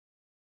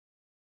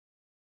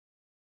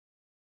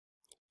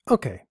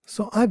Okay,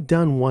 so I've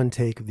done one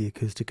take of the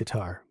acoustic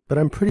guitar, but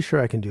I'm pretty sure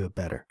I can do it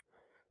better.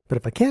 But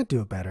if I can't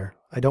do it better,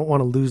 I don't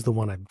want to lose the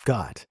one I've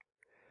got.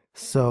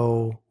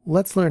 So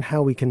let's learn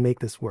how we can make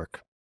this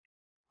work.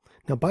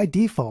 Now by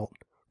default,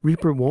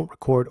 Reaper won't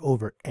record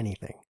over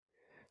anything.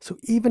 So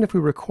even if we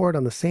record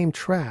on the same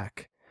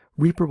track,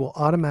 Reaper will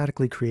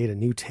automatically create a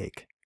new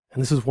take.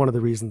 And this is one of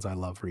the reasons I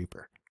love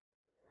Reaper.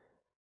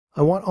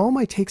 I want all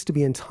my takes to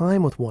be in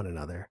time with one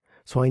another,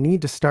 so I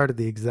need to start at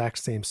the exact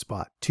same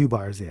spot, 2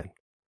 bars in.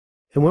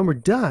 And when we're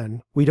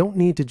done, we don't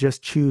need to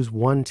just choose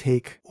one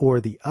take or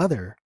the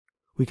other.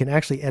 We can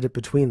actually edit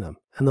between them,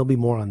 and there'll be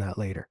more on that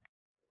later.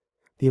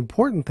 The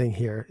important thing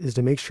here is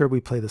to make sure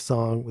we play the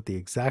song with the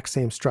exact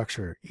same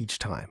structure each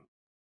time.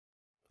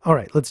 All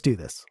right, let's do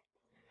this.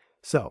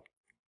 So,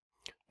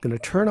 I'm going to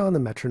turn on the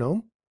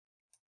metronome.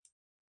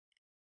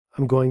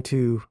 I'm going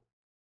to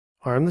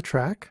arm the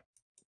track.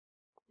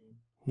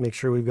 Make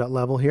sure we've got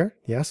level here.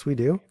 Yes, we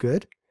do.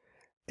 Good.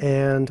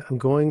 And I'm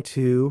going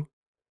to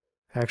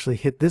actually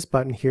hit this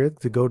button here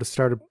to go to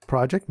start a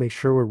project. Make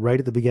sure we're right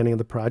at the beginning of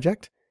the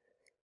project.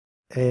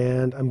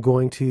 And I'm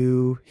going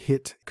to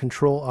hit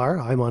Control R.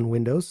 I'm on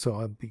Windows, so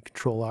I'll be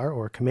Control R,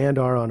 or Command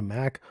R on a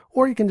Mac,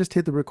 or you can just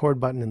hit the record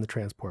button in the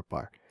transport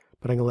bar.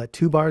 But I'm going to let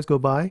 2 bars go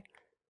by, and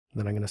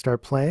then I'm going to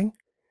start playing.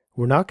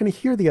 We're not going to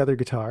hear the other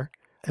guitar,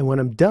 and when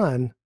I'm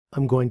done,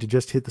 I'm going to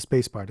just hit the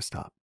space bar to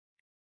stop.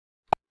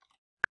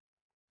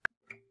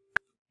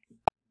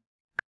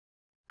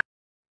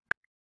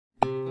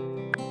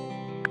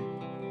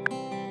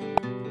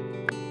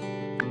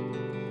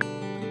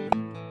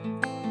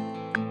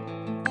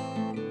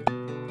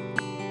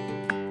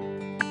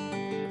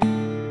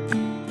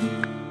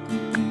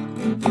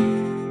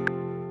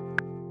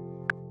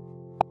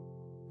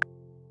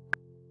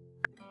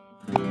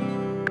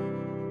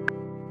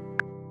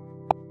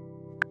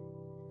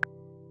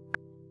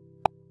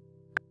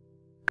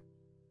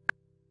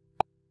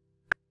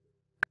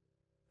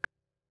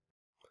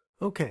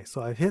 Okay,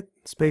 so I've hit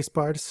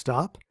spacebar to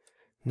stop.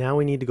 Now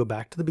we need to go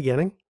back to the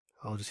beginning.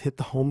 I'll just hit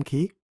the home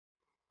key.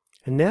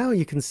 And now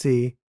you can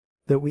see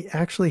that we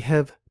actually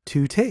have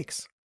 2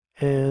 takes.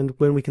 And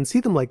when we can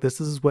see them like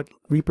this is what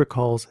Reaper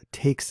calls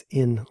takes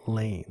in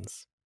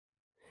lanes.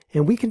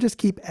 And we can just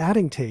keep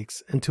adding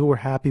takes until we're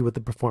happy with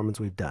the performance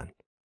we've done.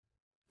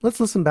 Let's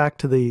listen back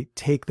to the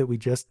take that we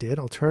just did.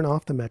 I'll turn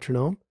off the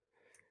metronome,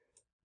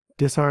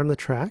 disarm the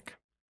track,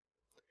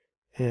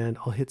 and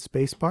I'll hit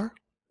spacebar.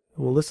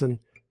 And we'll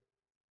listen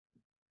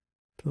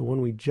to the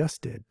one we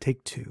just did,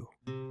 take 2.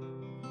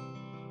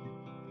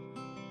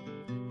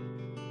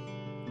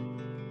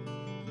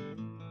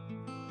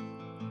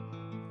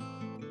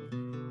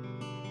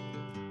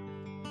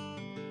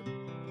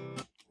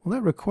 Well,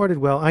 that recorded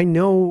well. I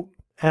know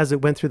as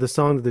it went through the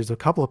song that there's a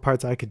couple of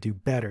parts I could do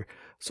better.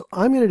 So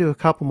I'm going to do a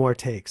couple more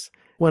takes.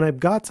 When I've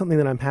got something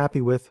that I'm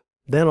happy with,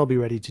 then I'll be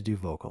ready to do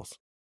vocals.